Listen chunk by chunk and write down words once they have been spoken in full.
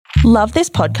Love this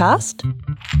podcast?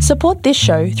 Support this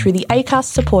show through the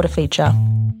Acast supporter feature.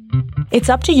 It's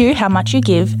up to you how much you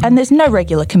give, and there's no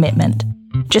regular commitment.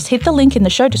 Just hit the link in the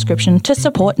show description to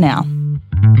support now.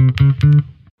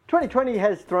 2020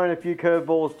 has thrown a few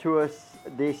curveballs to us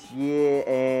this year,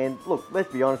 and look,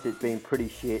 let's be honest, it's been pretty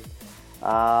shit.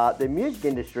 The music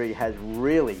industry has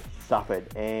really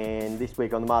suffered, and this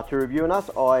week on the March Review and Us,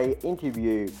 I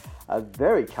interview a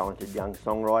very talented young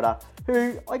songwriter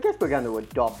who I guess we're going to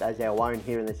adopt as our own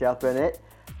here in the South Burnett,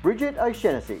 Bridget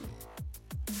O'Shannessy.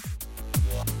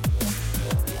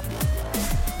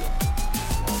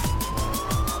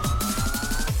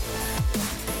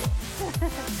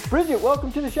 Bridget,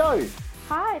 welcome to the show.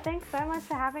 Hi, thanks so much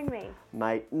for having me.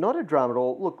 Mate, not a drama at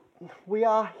all. Look, we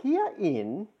are here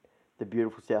in the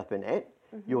beautiful South Burnett,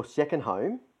 your second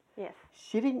home. Yes.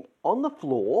 Sitting on the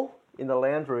floor in the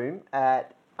lounge room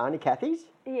at Auntie Kathy's.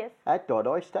 Yes. At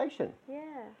Dodai Station. Yeah.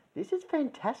 This is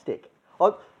fantastic.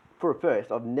 For a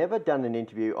first, I've never done an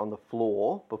interview on the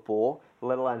floor before,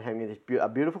 let alone having this a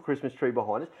beautiful Christmas tree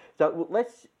behind us. So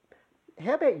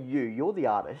how about you? You're the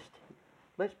artist.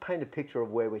 Let's paint a picture of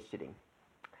where we're sitting.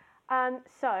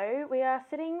 So we are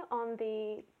sitting on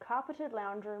the carpeted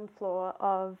lounge room floor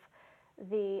of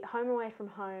the home away from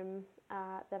home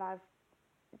that I've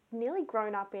nearly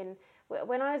grown up in.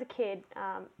 When I was a kid,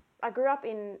 I grew up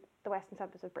in the western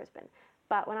suburbs of Brisbane,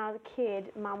 but when I was a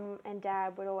kid, Mum and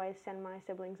Dad would always send my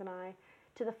siblings and I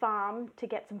to the farm to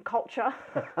get some culture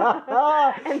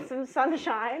and some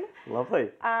sunshine. Lovely.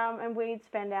 And we'd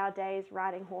spend our days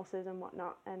riding horses and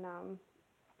whatnot, and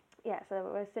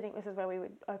so we're sitting. This is where we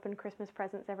would open Christmas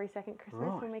presents every second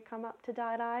Christmas when we come up to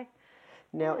Dai.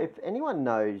 Now, if anyone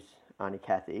knows Auntie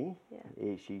Kathy,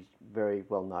 she's very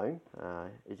well known,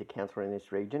 is a counsellor in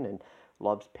this region and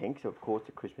loves pink. So, of course,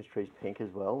 the Christmas tree's pink as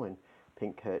well, and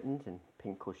pink curtains and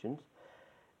pink cushions.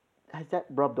 Has that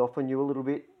rubbed off on you a little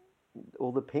bit,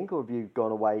 all the pink, or have you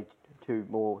gone away to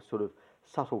more sort of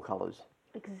subtle colours?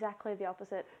 Exactly the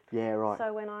opposite. Yeah, right.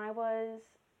 So when I was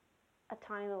a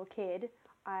tiny little kid,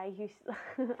 I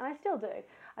still do.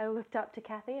 I looked up to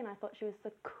Kathy and I thought she was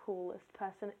the coolest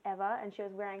person ever, and she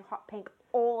was wearing hot pink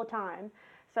all the time.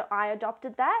 So I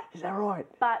adopted that. Is that right?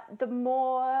 But the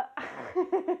more,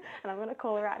 and I'm going to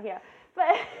call her out here,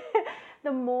 but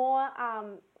the more,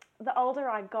 the older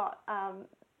I got,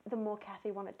 the more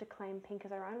Kathy wanted to claim pink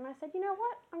as her own. And I said, you know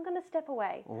what? I'm going to step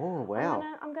away. Oh, wow.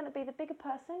 I'm going to be the bigger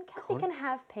person. Kathy can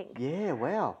have pink. Yeah,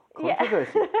 wow.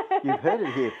 Controversy. Yeah. You've heard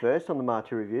it here first on the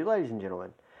March Review, ladies and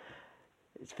gentlemen.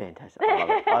 It's fantastic. I love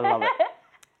it. I love it.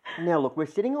 Now, look, we're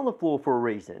sitting on the floor for a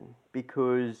reason,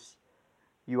 because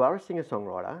you are a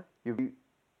singer-songwriter. You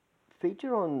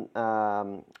featured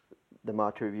on the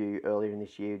March Review earlier in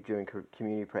this year during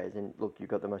community prayers, and look, you've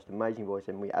got the most amazing voice,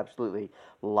 and we absolutely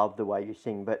love the way you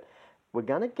sing. But we're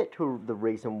going to get to the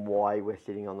reason why we're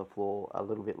sitting on the floor a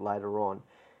little bit later on.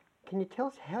 Can you tell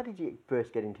us, how did you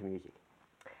first get into music?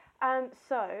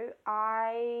 So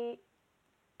I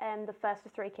am the first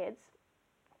of three kids,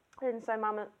 and so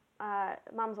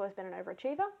Mum's always been an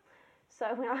overachiever.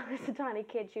 So when I was a tiny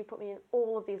kid, she put me in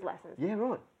all of these lessons. Yeah,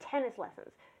 right. Tennis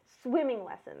lessons, swimming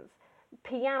lessons,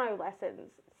 piano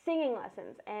lessons, singing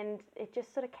lessons, and it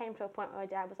just sort of came to a point where my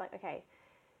dad was like, okay,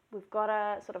 we've got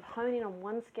to sort of hone in on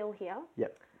one skill here.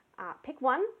 Yep. Pick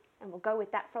one, and we'll go with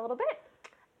that for a little bit.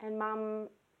 And Mum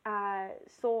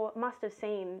must have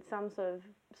seen some sort of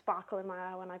sparkle in my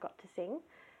eye when I got to sing.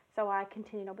 So I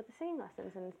continued on with the singing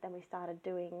lessons, and then we started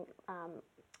doing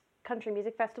country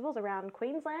music festivals around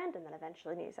Queensland and then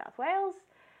eventually New South Wales.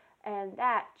 And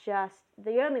that just,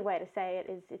 the only way to say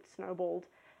it is it snowballed.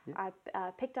 Yep. I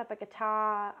picked up a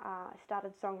guitar, I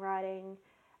started songwriting,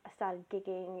 I started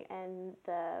gigging, and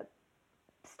the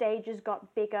stages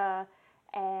got bigger,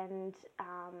 and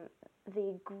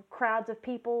the crowds of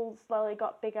people slowly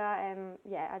got bigger, and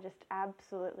I just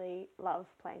absolutely love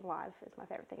playing live. It's my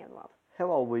favourite thing in the world.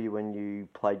 How old were you when you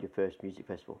played your first music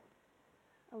festival?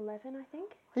 11, I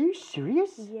think. Are you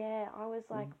serious? Yeah, I was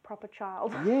like proper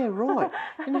child. Yeah, right.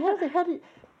 And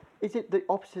is it the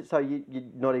opposite? So you're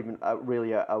not even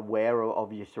really aware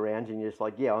of your surroundings, and you're just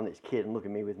like, yeah, I'm this kid, and look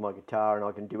at me with my guitar, and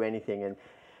I can do anything. And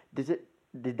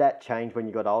did that change when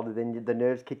you got older? Then the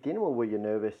nerves kicked in, or were you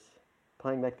nervous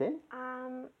playing back then?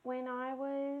 When I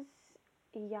was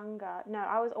younger, no,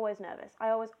 I was always nervous.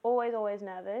 I was always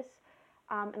nervous.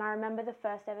 And I remember the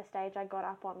first ever stage I got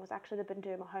up on was actually the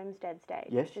Bunduma Homestead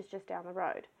stage, which is just down the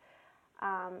road.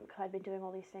 Because I'd been doing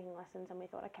all these singing lessons, and we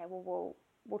thought, okay, well,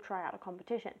 we'll try out a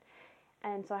competition.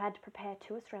 And so I had to prepare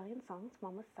 2 Australian songs.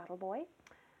 One was Saddle Boy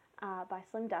by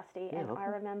Slim Dusty, and I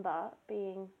remember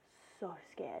being so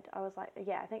scared. I was like,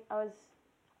 I think I was,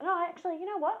 no, actually, you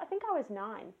know what? I think I was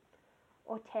 9.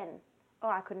 or 10. Oh,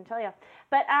 I couldn't tell you.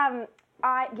 But I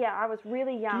was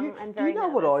really young and very Do you know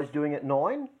nervous. what I was doing at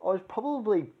 9? I was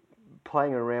probably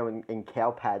playing around in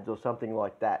cow pads or something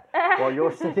like that while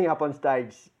you're sitting up on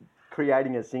stage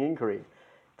creating a singing career.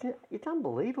 It's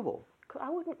unbelievable. I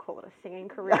wouldn't call it a singing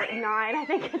career at 9. I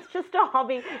think it's just a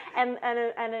hobby and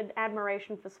an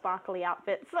admiration for sparkly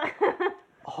outfits.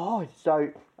 Oh, so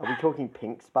are we talking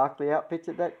pink sparkly outfits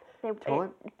at that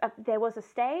time? There was a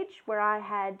stage where I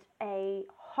had a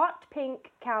hot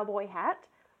pink cowboy hat,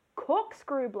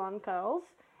 corkscrew blonde curls,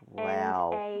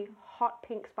 Wow. and a hot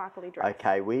pink sparkly dress.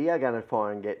 Okay, we are going to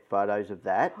try and get photos of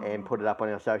that and put it up on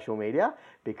our social media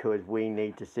because we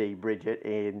need to see Bridget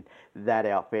in that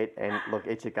outfit. And look,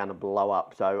 it's going to blow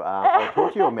up. So I'll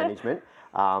talk to your management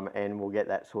and we'll get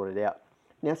that sorted out.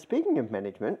 Now, speaking of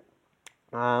management,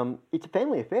 it's a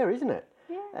family affair, isn't it?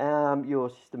 Yeah. Your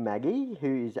sister Maggie,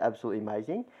 who is absolutely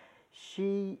amazing,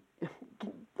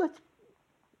 let's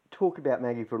talk about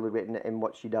Maggie for a little bit and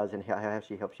what she does and how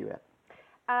she helps you out.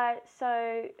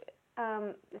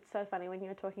 It's so funny when you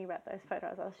were talking about those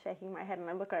photos. I was shaking my head and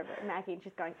I look over at Maggie and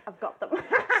she's going, "I've got them."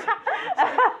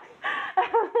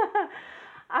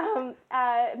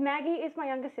 Maggie is my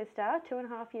younger sister,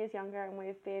 2.5 years younger, and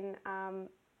we've been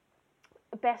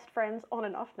best friends on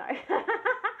and off. No,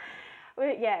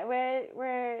 we're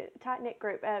a tight knit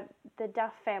group. The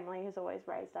Duff family has always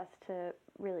raised us to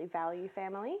really value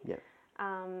family. Yep.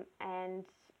 And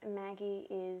Maggie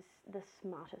is the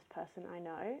smartest person I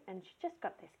know, and she's just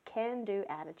got this can-do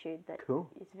attitude that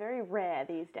is very rare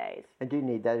these days. And do you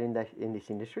need that in this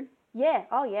industry? Yeah.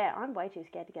 Oh, yeah. I'm way too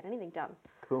scared to get anything done.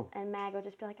 Cool. And Mag will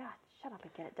just be like, shut up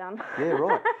and get it done. Yeah,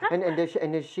 right.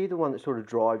 And is she the one that sort of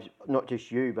drives not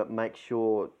just you, but makes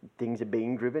sure things are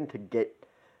being driven to get...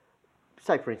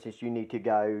 Say, for instance, you need to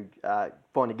go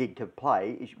find a gig to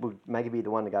play. Would Maggie be the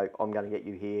one to go, I'm going to get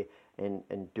you here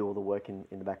and do all the work in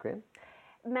the background?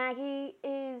 Maggie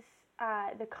is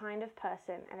the kind of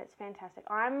person, and it's fantastic.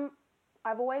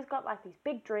 I've always got like these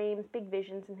big dreams, big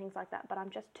visions and things like that, but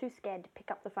I'm just too scared to pick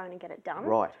up the phone and get it done.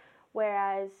 Right.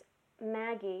 Whereas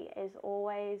Maggie is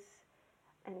always,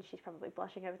 and she's probably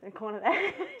blushing over in the corner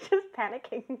there, just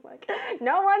panicking, like,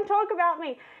 no one talk about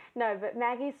me. No, but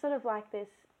Maggie's sort of like this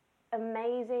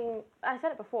amazing, I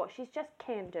said it before, she's just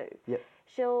can do. Yep.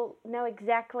 She'll know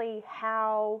exactly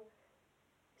how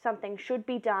something should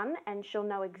be done, and she'll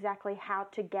know exactly how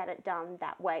to get it done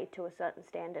that way to a certain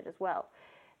standard as well.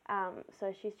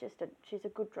 So she's a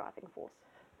good driving force.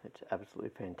 It's absolutely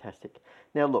fantastic.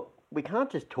 Now look, we can't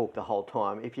just talk the whole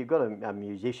time. If you've got a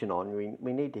musician on,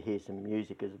 we need to hear some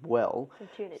music as well. Some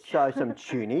tunage. So some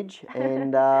tunage.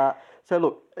 And so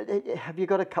look, have you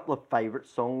got a couple of favourite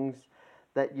songs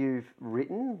that you've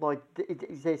written? Like,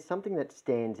 is there something that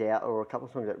stands out, or a couple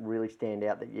of songs that really stand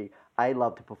out that you A,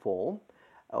 love to perform,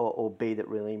 or B, that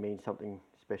really means something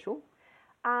special?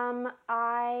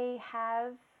 I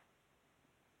have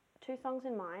 2 songs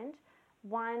in mind.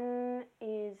 One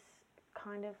is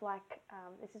kind of like,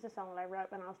 this is a song that I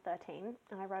wrote when I was 13,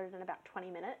 and I wrote it in about 20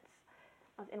 minutes.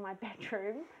 I was in my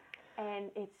bedroom,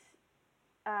 and it's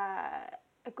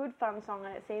a good fun song,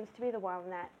 and it seems to be the one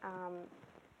that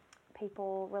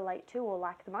people relate to or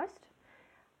like the most.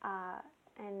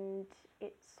 And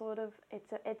it's sort of,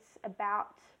 it's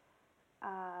about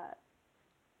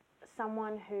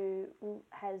someone who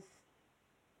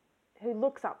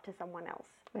looks up to someone else,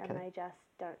 and they just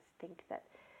don't think that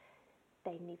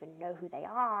they even know who they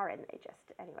are, and they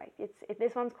just, anyway,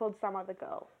 this one's called Some Other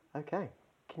Girl. Okay.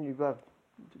 Can you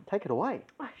take it away?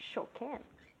 I sure can.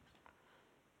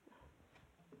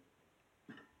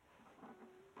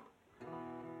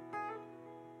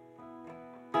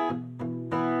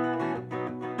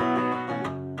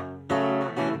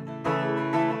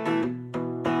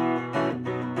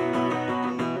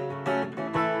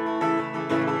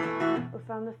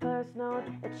 From the first note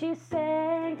that you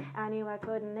sang, I knew I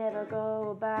could never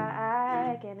go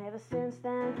back, and ever since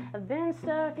then I've been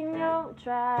stuck in your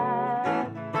trap.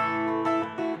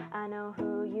 I know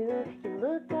who you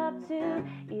look up to,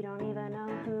 you don't even know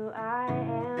who I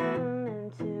am,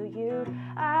 and to you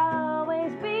I'll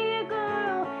always be a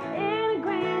girl in a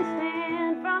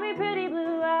grandstand. From your pretty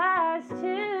blue eyes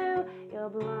to your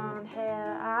blonde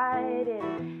hair, I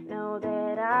didn't know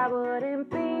that I wouldn't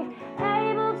be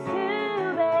able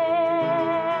to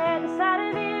bear the sight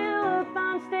of you up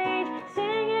on stage,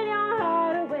 singing your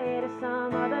heart away to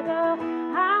some other girl.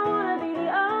 I wanna be the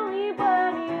only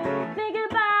one you think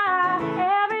about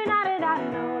every night, and I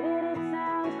know that it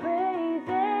sounds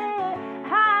crazy.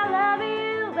 I love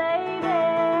you, baby.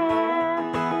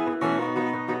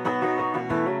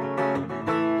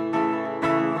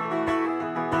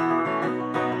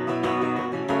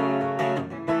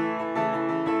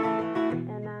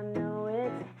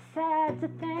 to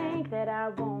think that I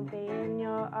won't be in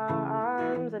your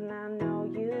arms, and I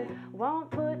know you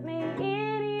won't put me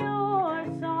in your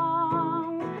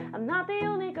songs. I'm not the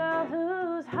only girl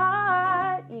whose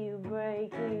heart you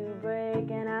break,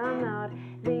 and I'm not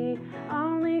the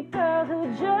only girl who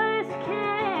just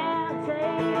can't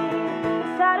take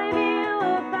the sight of you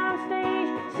up on stage,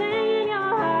 singing your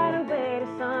heart away to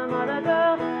some other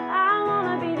girl. I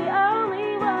wanna be the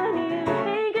only one you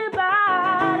think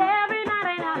about every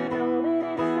night, and I know that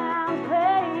it sounds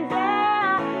crazy.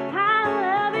 I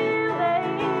love you,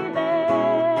 baby.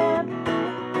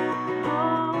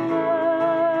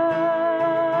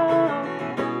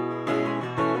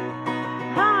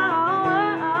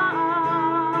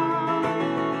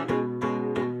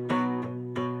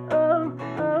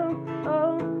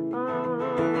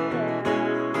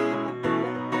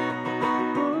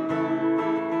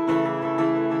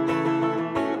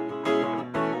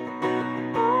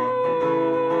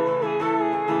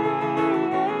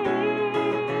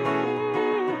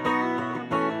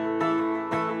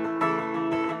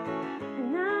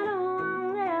 And I know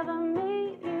I'll never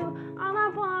meet you. All I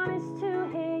want is to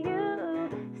hear you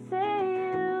say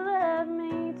you love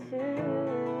me too.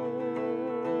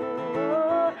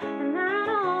 And I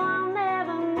know I'll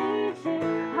never meet you.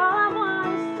 All I want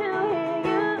is to hear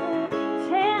you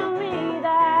tell me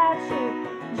that you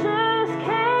just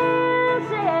can't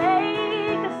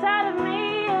take the sight of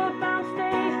me up on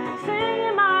stage,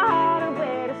 singing my heart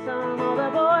away to some other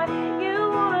boy. You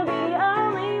wanna be the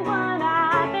only one I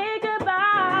think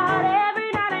about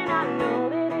every night, and I know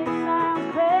that it sounds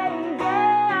crazy. I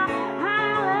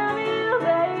love you,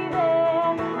 baby.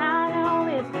 I know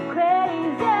it's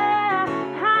crazy.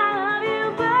 I love you,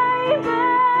 baby.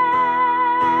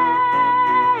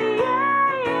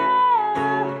 Yeah,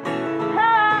 yeah.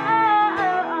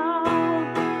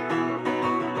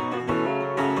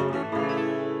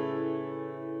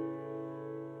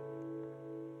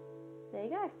 There you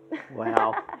go.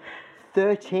 Wow.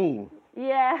 13.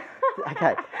 Yeah.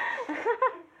 Okay.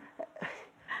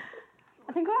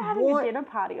 I think we're having What? a dinner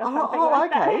party or Oh, something oh,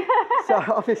 like okay. that. So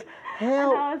obviously, And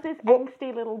how? I was this what-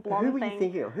 angsty little blonde Who were thing. you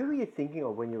thinking of? Who were you thinking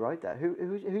of when you wrote that?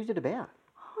 Who's it about?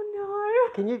 Oh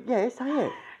no. Can you? Yeah, say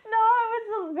it. No, it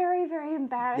was a very, very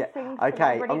embarrassing Okay,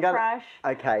 celebrity I'm gonna. crush.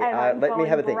 Okay, And I'm let me going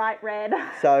have a think. bright red.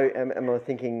 So, am I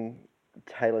thinking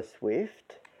Taylor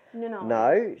Swift? No.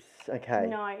 No. Okay.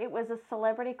 No, it was a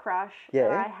celebrity crush Yeah.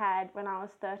 that I had when I was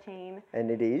 13.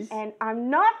 And it is. And I'm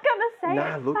not gonna say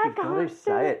No, it. look, I you've got to can't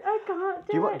say do it. I can't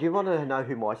do it. Do you want to know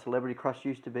who my celebrity crush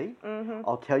used to be? Mm-hmm.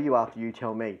 I'll tell you after you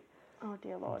tell me. Oh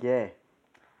dear Lord. Yeah.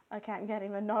 Okay, I'm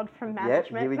getting the nod from Yep.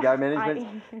 management. Here we go,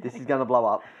 management. This is going to blow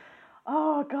up.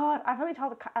 Oh God, I've only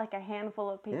told like a handful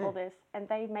of people Yeah. this, and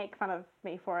they make fun of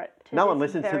me for it. No one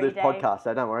listens to very this day. podcast,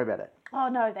 so don't worry about it. Oh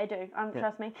no, they do.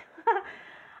 Trust me.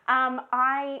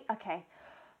 Okay.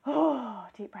 Oh,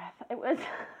 deep breath. It was.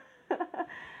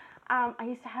 I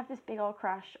used to have this big old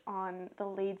crush on the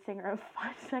lead singer of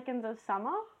 5 Seconds of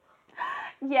Summer.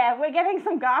 Yeah, we're getting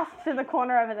some gasps in the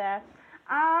corner over there.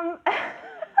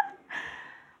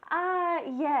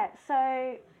 Yeah.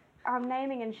 So I'm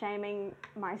naming and shaming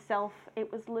myself.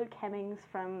 It was Luke Hemmings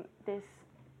from this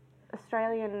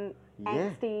Australian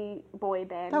angsty boy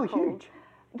band. They were called, huge.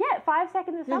 Yeah, 5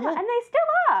 Seconds of Summer, yeah. and they still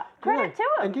are. Credit to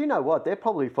them. And do you know what? They're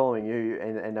probably following you,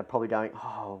 and they're probably going,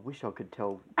 "Oh, I wish I could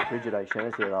tell Bridget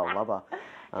O'Shannessy that I love her." Just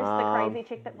the crazy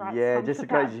chick that writes Yeah, songs just the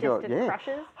about crazy chick. distant Yeah.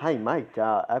 crushes. Hey, mate,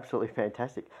 absolutely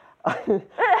fantastic.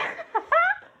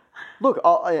 Look,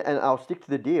 I'll stick to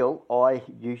the deal. I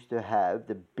used to have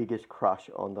the biggest crush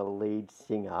on the lead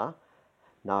singer.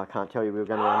 No, I can't tell you. We were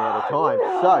going to run out of time.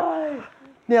 No. So,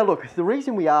 now look, the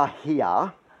reason we are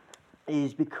here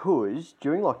is because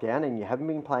during lockdown, and you haven't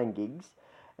been playing gigs,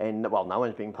 and well, no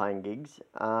one's been playing gigs.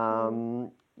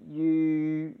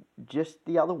 You just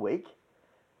the other week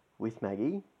with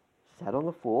Maggie sat on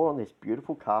the floor on this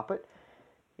beautiful carpet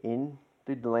in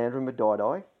the lounge room at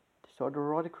Di, decided to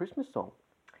write a Christmas song.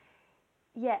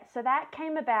 Yeah, so that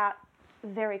came about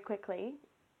very quickly.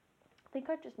 I think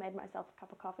I just made myself a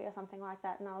cup of coffee or something like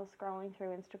that, and I was scrolling through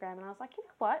Instagram, and I was like, you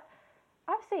know what?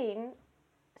 I've seen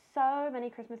so many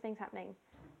Christmas things happening.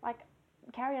 Like,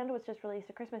 Carrie Underwood's just released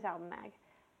a Christmas album mag,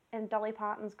 and Dolly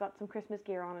Parton's got some Christmas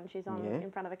gear on, and she's on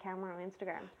in front of a camera on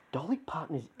Instagram. Dolly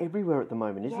Parton is everywhere at the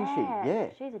moment, isn't she? Yeah.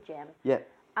 She's a gem. Yeah.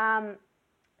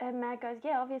 And Mag goes,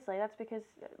 yeah, obviously, that's because,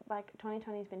 like,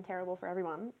 2020's been terrible for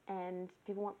everyone, and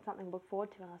people want something to look forward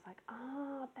to, and I was like,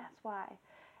 oh, that's why.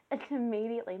 And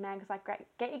immediately, Mag's like, great,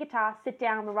 get your guitar, sit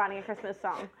down, we're writing a Christmas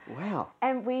song. Wow.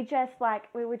 And we just,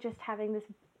 we were just having this,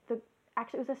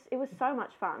 actually, it was so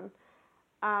much fun.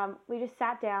 we just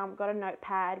sat down, got a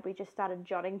notepad. We just started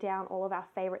jotting down all of our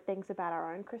favourite things about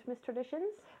our own Christmas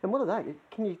traditions. And what are they?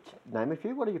 Can you name a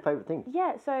few? What are your favourite things?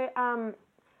 Yeah, so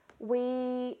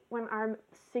when I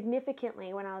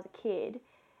was a kid,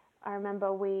 I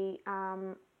remember we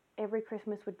every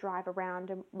Christmas would drive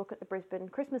around and look at the Brisbane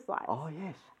Christmas lights. Oh,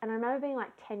 yes. And I remember being like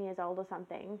 10 years old or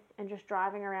something and just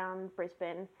driving around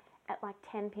Brisbane at like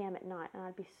 10 p.m. at night, and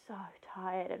I'd be so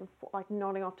tired and like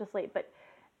nodding off to sleep, but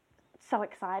so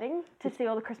exciting to see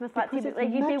all the Christmas lights. Because it's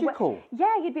magical.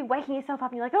 You'd be waking yourself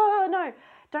up and you're like, oh no,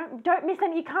 don't miss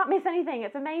any. You can't miss anything.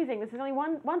 It's amazing. This is only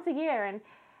once a year, and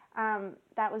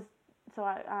that was so.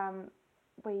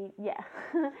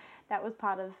 That was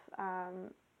part of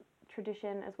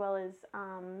tradition, as well as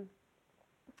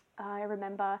I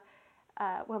remember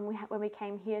when we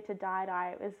came here to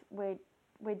Di,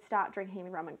 we'd start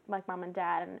drinking rum, like mum and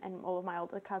dad and all of my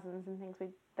older cousins and things.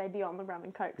 They'd be on the rum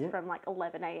and cokes from like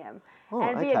 11 a.m. Oh,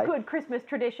 and it'd be a good Christmas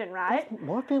tradition, right?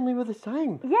 My family were the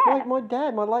same. Yeah. Like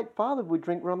my late father would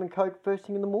drink rum and coke first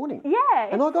thing in the morning. Yeah.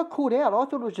 And I got caught out. I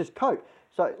thought it was just coke.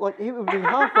 So like it would be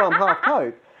half rum, half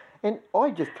coke. And I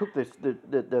just took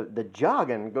the jug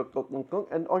and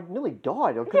I nearly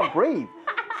died. I couldn't breathe.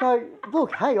 So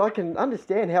look, hey, I can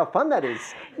understand how fun that is.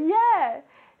 Yeah.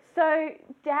 So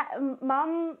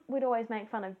Mum would always make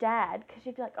fun of Dad because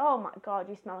she'd be like, "Oh my God,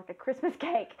 you smell like a Christmas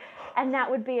cake," and that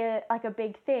would be a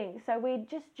big thing. So we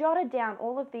just jotted down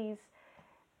all of these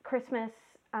Christmas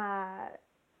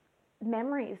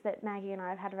memories that Maggie and I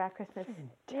have had of our Christmas.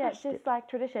 Fantastic. Yeah, it's just like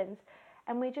traditions,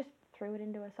 and we just threw it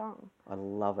into a song. I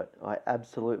love it. I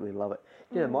absolutely love it.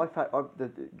 You know, the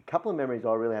couple of memories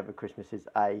I really have of Christmas is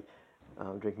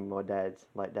drinking my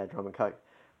late dad's rum and coke,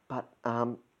 but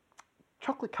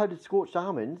chocolate coated scorched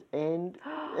almonds and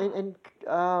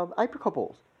apricot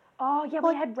balls. Oh yeah,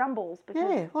 we had rumbles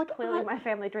because clearly my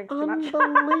family drinks too much.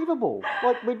 Unbelievable.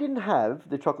 Like we didn't have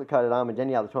the chocolate coated almonds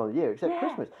any other time of the year except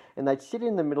Christmas, and they'd sit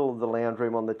in the middle of the lounge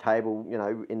room on the table, you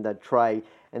know, in the tray,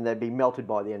 and they'd be melted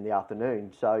by the end of the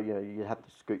afternoon. So you know you'd have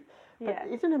to scoop. But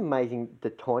isn't it amazing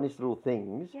the tiniest little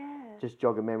things just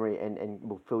jog a memory and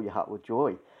will fill your heart with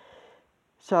joy.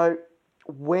 So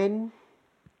when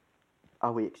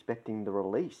are we expecting the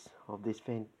release of this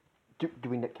can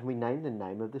we name the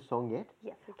name of the song yet?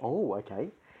 Yes, we can. Oh, okay.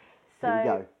 So, here we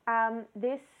go.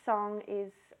 This song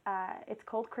is, it's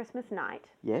called Christmas Night.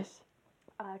 Yes.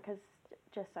 Because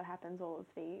just so happens all of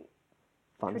the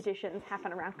Fun. traditions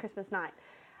happen around Christmas night.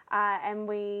 And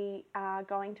we are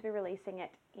going to be releasing it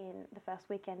in the first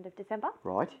weekend of December.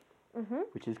 Right. Mm-hmm.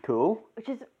 Which is cool.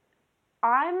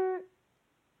 I'm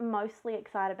mostly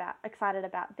excited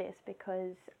about this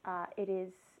because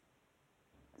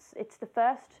it's the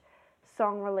first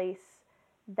song release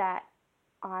that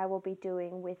I will be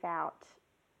doing without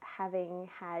having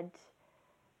had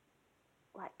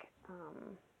like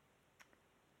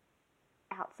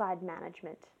outside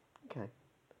management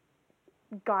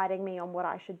guiding me on what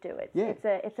I should do.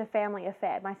 It's a family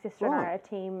affair. My sister and I are a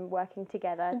team working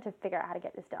together to figure out how to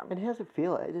get this done. And how's it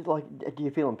feel? It's like, do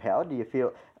you feel empowered? Do you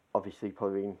feel obviously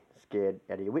probably being scared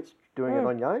out of your wits doing it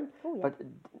on your own? Ooh, yeah. But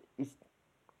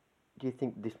do you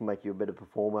think this will make you a better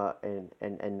performer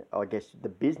and I guess the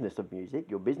business of music,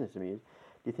 your business of music,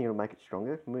 do you think it'll make it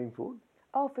stronger moving forward?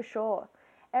 Oh, for sure.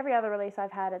 Every other release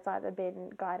I've had, it's either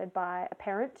been guided by a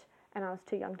parent and I was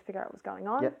too young to figure out what was going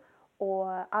on,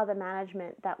 or other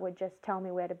management that would just tell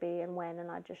me where to be and when, and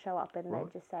I'd just show up and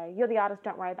they'd just say, "You're the artist,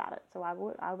 don't worry about it." So I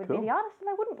would be the artist and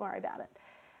I wouldn't worry about it.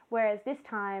 Whereas this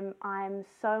time I'm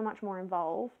so much more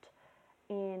involved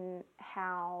in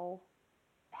how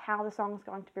the song's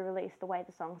going to be released, the way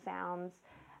the song sounds,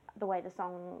 the way the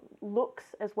song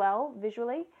looks as well,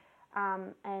 visually.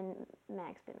 And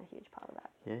Mag's been a huge part of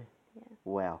that. Yeah.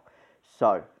 Wow.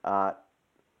 So,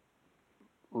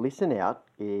 listen out.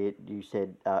 You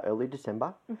said early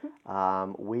December.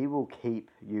 Mm-hmm. We will keep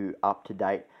you up to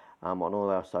date on all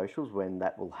our socials when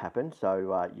that will happen, so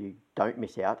you don't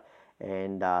miss out.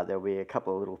 And there'll be a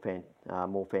couple of little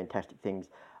more fantastic things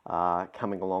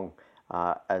coming along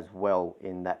as well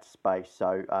in that space.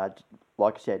 So,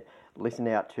 like I said, listen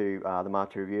out to the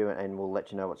Marty Review and we'll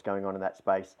let you know what's going on in that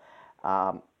space.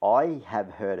 I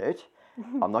have heard it.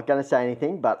 I'm not going to say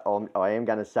anything, but I am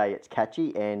going to say it's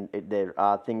catchy and there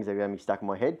are things that are going to be stuck in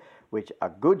my head, which a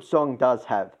good song does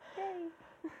have. Yay.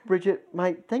 Bridget,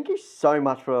 mate, thank you so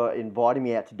much for inviting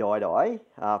me out to Di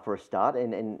for a start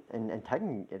and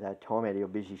taking time out of your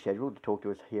busy schedule to talk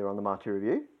to us here on the Marty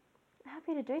Review.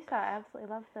 Happy to do so. I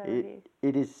absolutely love the review.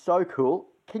 It is so cool.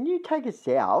 Can you take us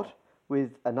out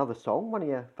with another song, one of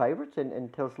your favourites,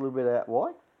 and tell us a little bit about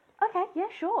why? Okay, yeah,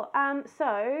 sure.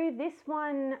 So this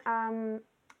one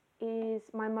is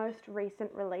my most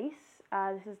recent release.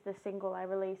 This is the single I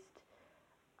released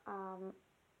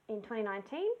in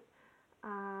 2019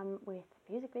 with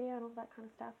music video and all that kind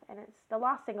of stuff. And it's the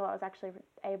last single I was actually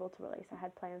able to release. I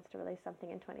had plans to release something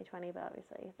in 2020, but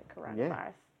obviously the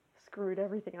coronavirus screwed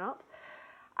everything up.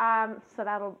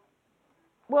 So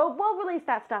we'll release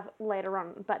that stuff later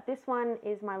on. But this one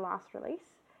is my last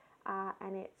release,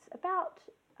 and it's about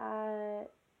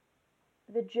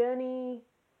the journey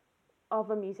of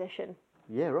a musician.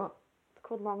 Yeah, right. It's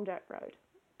called Long Dirt Road.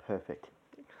 Perfect.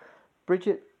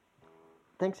 Bridget,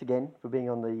 thanks again for being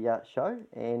on the show,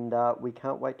 and we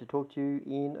can't wait to talk to you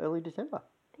in early December.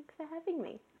 Thanks for having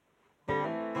me.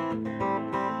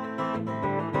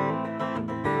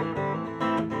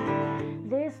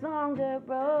 This long dirt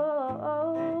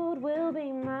road will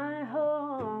be my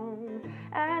home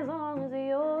as long as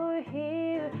you're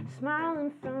here,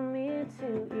 smiling from ear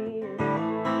to ear.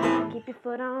 Keep your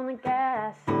foot on the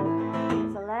gas,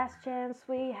 it's the last chance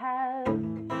we have.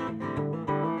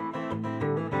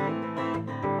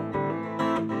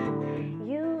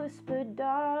 You whispered,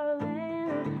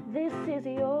 darling, this is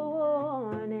your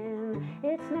warning.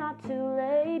 It's not too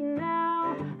late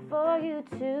now for you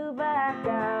to back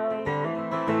out.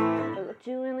 I looked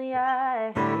you in the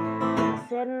eye,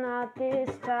 said not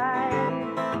this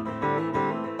time.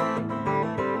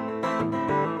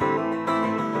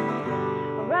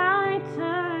 Right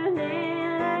turn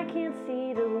and I can't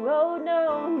see the road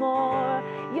no more.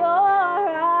 Your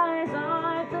eyes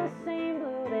aren't the same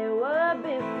blue they were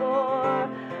before.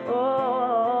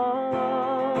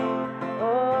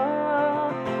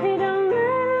 It don't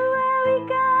matter where we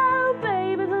go,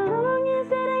 babe, as long as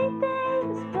it ain't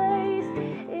this place.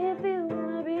 If you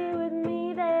wanna be with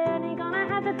me, then you're gonna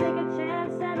have to take a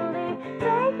chance and leave.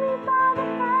 Take me by the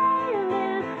hand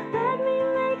and let me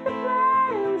make the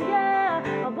plans, yeah.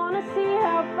 I wanna see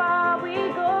how far we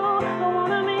go. I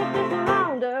wanna make this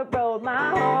long dirt road my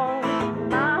home,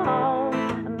 my home,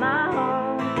 my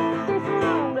home. This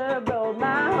long dirt road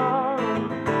my home.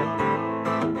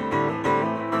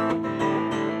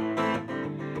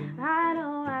 I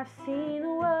know I've seen the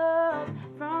world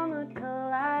from a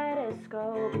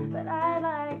kaleidoscope, but I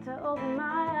like to open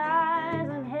my eyes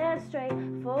and head straight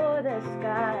for the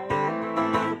sky.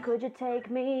 So could you take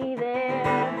me there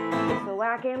so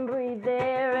I can breathe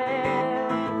their air?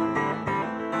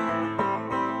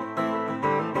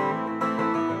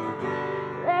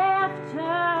 Left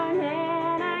turn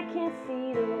and I can't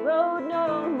see the road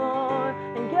no more,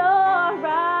 and your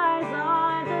eyes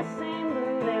aren't the same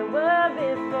blue they were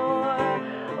before.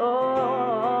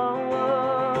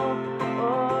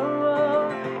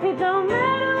 It don't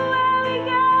matter where we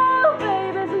go,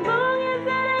 babe, as long as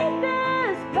it ain't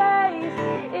this place.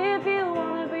 If you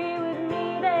wanna be with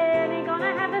me, then you're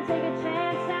gonna have to take a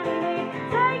chance and leave.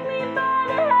 Take me by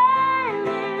the hand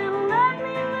and let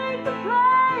me make the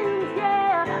plans,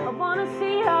 yeah. I wanna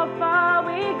see how far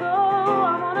we go.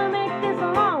 I wanna make this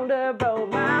long dirt road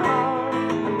my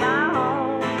home, my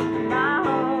home, my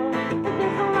home.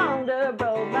 This long dirt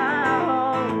road my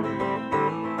home.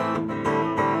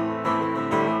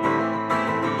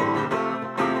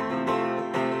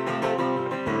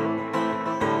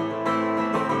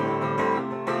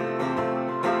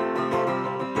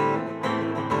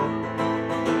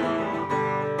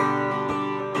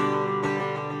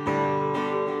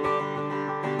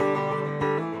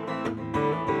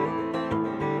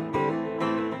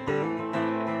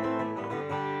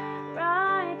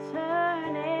 Right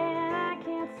turn and I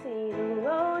can't see the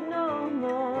road no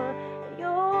more.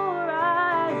 Your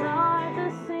eyes aren't the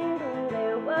same blue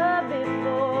they were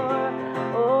before.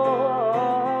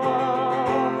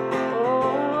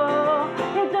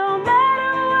 It don't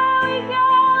matter where we go,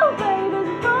 babe, as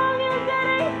long as it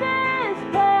ain't this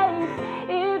place.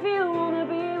 If you wanna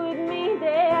be with me,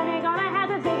 then you're gonna have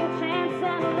to take a chance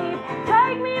and leave.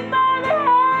 Take me by the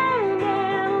hand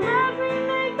and let me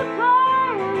make the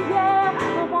plans, yeah.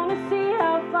 I wanna see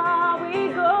how far we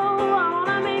go. I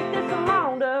wanna make this a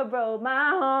long dirt road my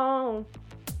home.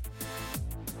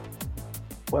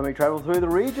 When we travel through the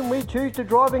region, we choose to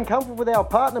drive in comfort with our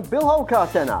partner Bill Holcar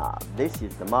Centre. This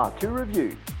is the Martu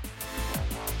Review.